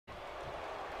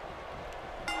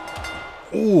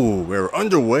Ooh, we're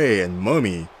underway, and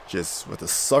Mummy just with a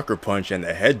sucker punch and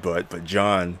a headbutt, but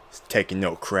John is taking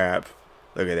no crap.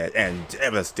 Look at that, and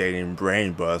devastating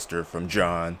brainbuster from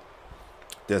John.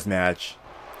 This match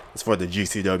is for the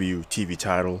GCW TV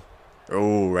title.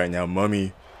 Oh, right now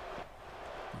Mummy's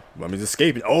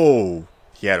escaping. Oh,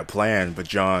 he had a plan, but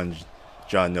John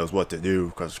knows what to do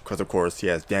because of course he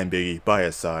has Dan Biggie by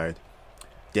his side.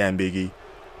 Dan Biggie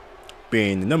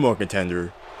being the #1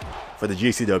 contender for the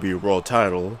GCW World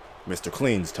title, Mr.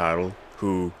 Clean's title,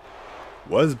 who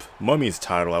was Mummy's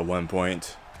title at one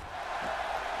point.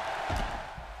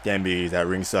 Dan Biggie's at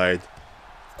ringside,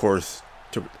 of course,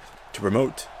 to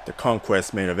promote the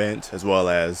Conquest main event, as well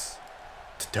as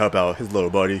to help out his little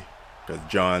buddy, because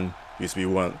John used to be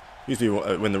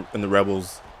when the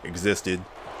Rebels existed,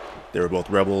 they were both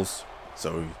rebels,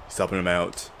 so he's helping him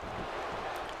out.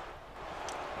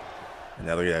 And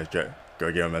now look at that,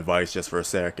 go give him advice just for a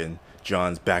sec, and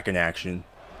John's back in action.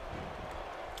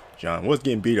 John was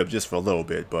getting beat up just for a little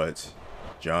bit, but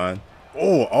John,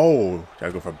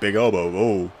 gotta go for a big elbow.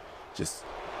 Oh, just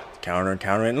counter,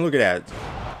 and look at that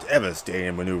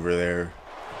devastating maneuver there.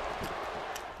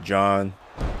 John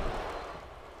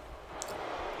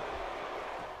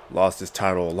lost his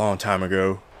title a long time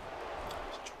ago.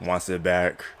 Wants it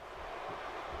back.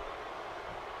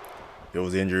 He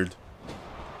was injured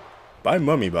by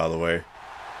Mummy, by the way.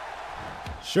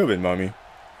 Should have been Mummy.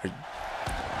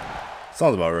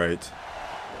 Sounds about right.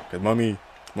 Because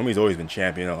Mummy's always been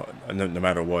champion, no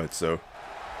matter what. So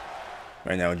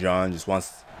right now, John just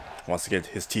wants to get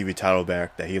his TV title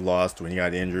back that he lost when he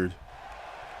got injured.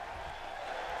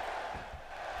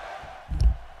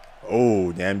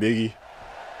 Oh, damn Biggie.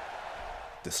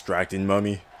 Distracting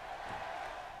Mummy.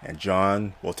 And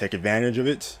John will take advantage of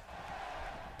it.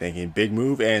 Thinking big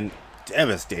move and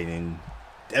devastating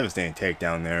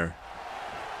takedown there.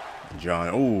 And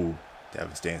John,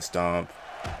 devastating stomp.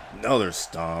 Another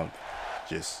stomp.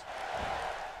 Just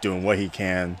doing what he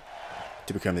can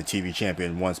to become the TV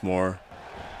champion once more.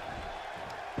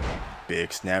 Big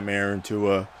snapmare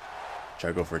into a try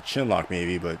to go for a chin lock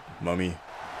maybe, but Mummy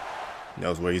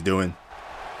knows what he's doing.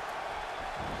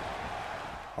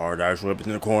 Hard Irish whip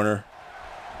in the corner.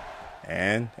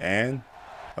 And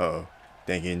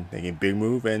thinking big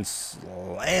move, and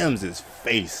slams his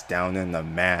face down in the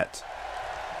mat.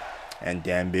 And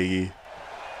Dan Biggie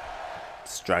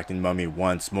distracting Mummy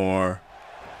once more.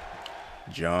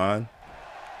 John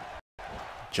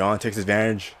takes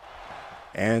advantage.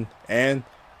 And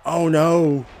oh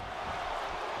no,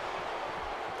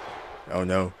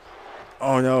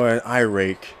 an eye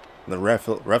rake. The ref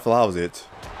allows it.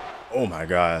 Oh my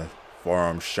god,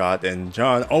 forearm shot, and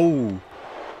John,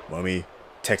 Mummy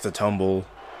takes a tumble.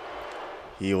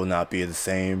 He will not be the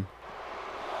same.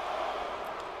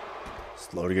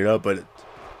 Slow to get up, but it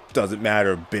doesn't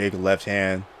matter. Big left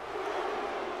hand.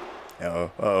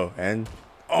 And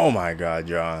oh my god,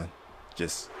 John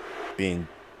just being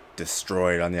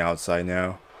destroyed on the outside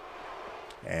now.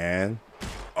 And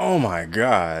oh my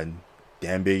god,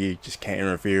 Dan Biggie just can't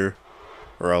interfere,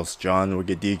 or else John would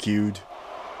get DQ'd.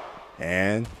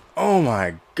 And oh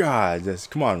my god,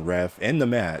 just come on, ref, end the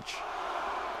match.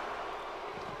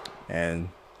 And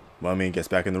Mummy gets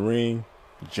back in the ring.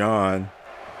 John,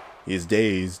 he's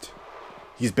dazed.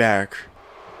 He's back.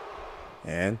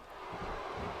 And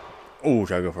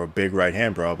try to go for a big right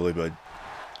hand probably, but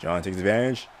John takes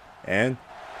advantage and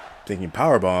thinking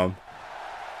powerbomb.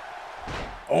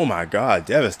 Oh my god,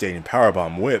 devastating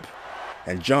powerbomb whip.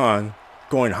 And John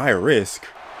going high risk.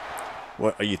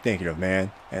 What are you thinking of,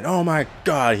 man? And oh my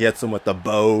god, he hits him with the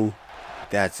bow.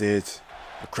 That's it.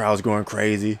 The crowd's going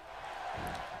crazy.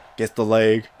 Gets the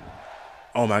leg.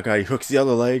 Oh my god, he hooks the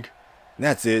other leg. And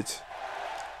that's it.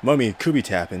 Mummy could be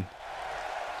tapping.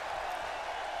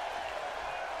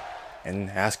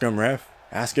 And ask him, ref.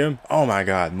 Ask him. Oh my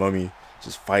god, Mummy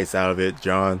just fights out of it.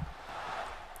 John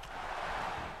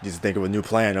needs to think of a new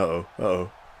plan. Look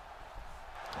at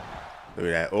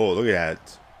that. Look at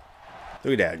that.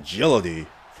 Look at that agility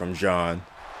from John.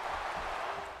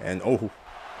 And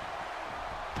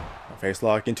face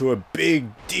lock into a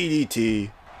big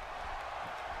DDT.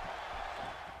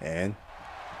 And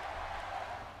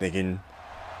thinking,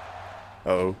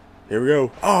 here we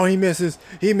go. Oh, he misses.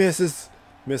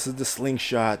 Misses the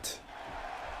slingshot.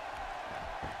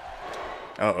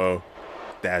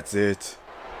 That's it.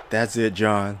 That's it,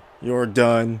 John. You're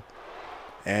done.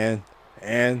 And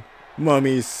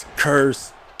Mummy's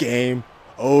curse. Game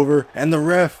over. And the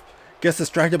ref gets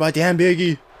distracted by Dan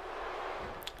Biggie.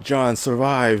 John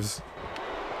survives.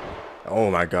 Oh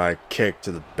my god, kick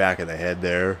to the back of the head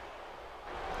there.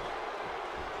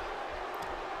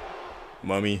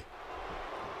 Mummy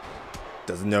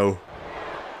Doesn't know.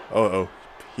 Uh-oh.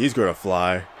 He's gonna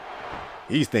fly.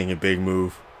 He's thinking big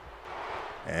move.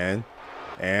 And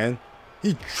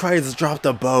he tries to drop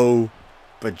the bow,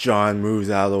 but John moves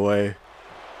out of the way.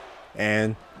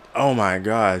 And oh my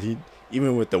god,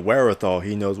 even with the wherewithal,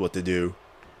 he knows what to do.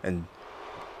 And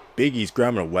Biggie's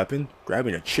grabbing a weapon,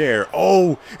 grabbing a chair.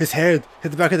 Oh, his head hit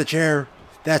the back of the chair.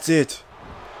 That's it.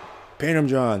 Pin him,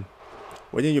 John.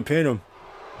 Why didn't you pin him?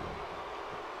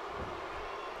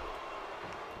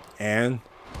 And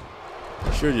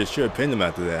you should have pinned him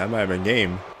after that. That might have been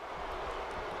game.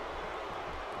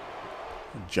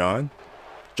 John's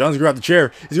gonna grab the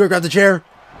chair. He's gonna grab the chair.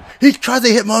 He tries to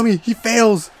hit Mummy. He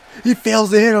fails. He fails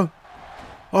to hit him.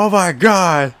 Oh my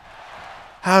god.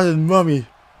 How did Mummy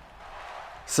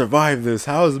survive this?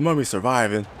 How is Mummy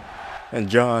surviving? And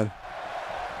John.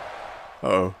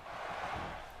 Uh-oh.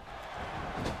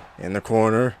 In the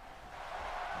corner.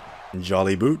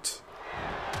 Jolly Boot.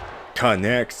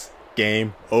 Connects.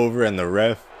 Game over, and the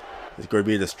ref is going to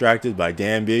be distracted by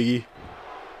Dan Biggie.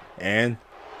 And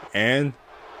the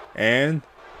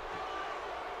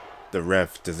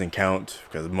ref doesn't count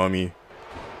because Mummy.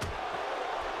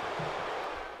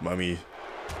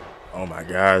 Oh my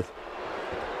god.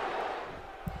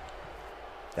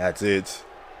 That's it.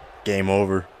 Game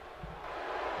over.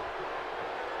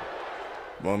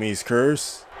 Mummy's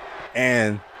curse.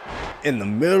 And in the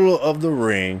middle of the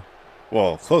ring,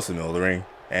 well, close to the middle of the ring,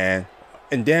 and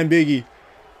Dan Biggie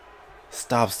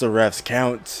stops the ref's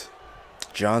count.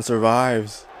 John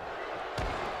survives.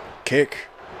 Kick.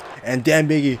 And Dan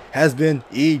Biggie has been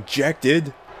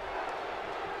ejected.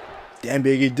 Dan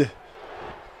Biggie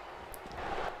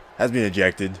has been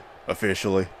ejected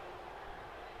officially.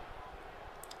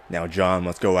 Now John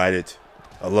must go at it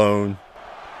alone.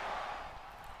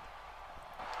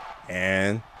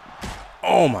 And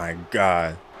oh my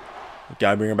god. You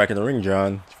gotta bring him back in the ring,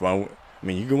 John. I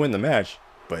mean, you can win the match,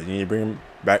 but you need to bring him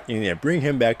back. You need to bring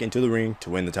him back into the ring to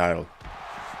win the title.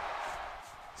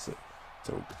 So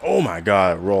oh my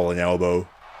god, rolling elbow.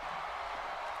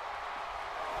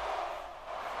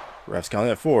 Ref's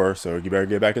counting at 4, so you better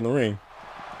get back in the ring.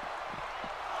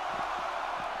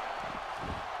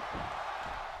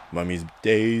 Mummy's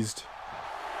dazed.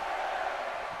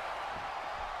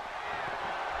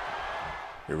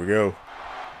 Here we go.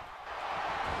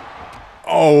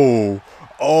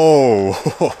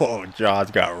 Oh,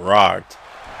 John's got rocked.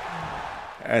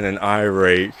 And an eye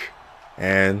rake.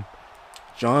 And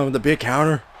John with the big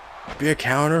counter.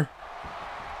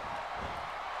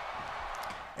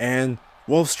 And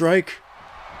wolf strike.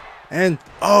 And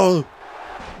oh,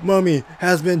 Mummy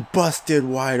has been busted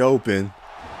wide open.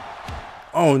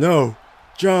 Oh no,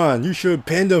 John, you should have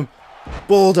pinned him.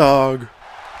 Bulldog.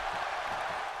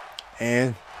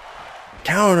 And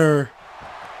counter.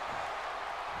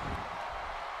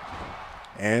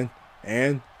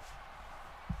 And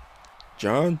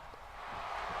John,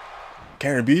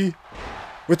 can it be?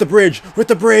 With the bridge!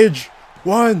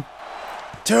 1,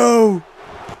 2,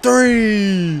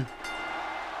 3!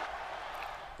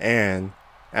 And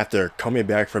after coming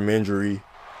back from injury,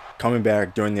 coming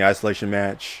back during the isolation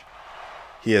match,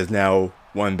 he has now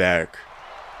won back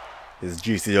his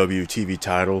GCW TV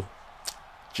title.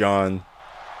 John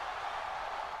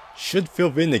should feel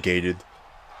vindicated.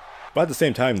 But at the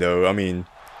same time, though, I mean,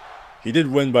 he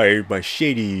did win by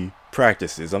shady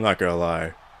practices, I'm not gonna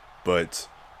lie. But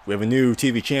we have a new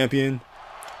TV champion.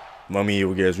 Mummy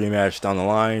will get his rematch down the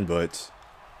line, but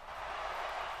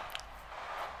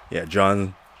yeah,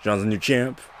 John's a new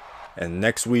champ. And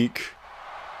next week,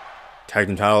 tag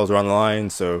team titles are on the line,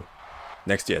 so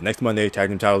next Monday, tag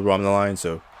team titles are on the line,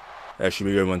 so that should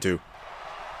be a good one too.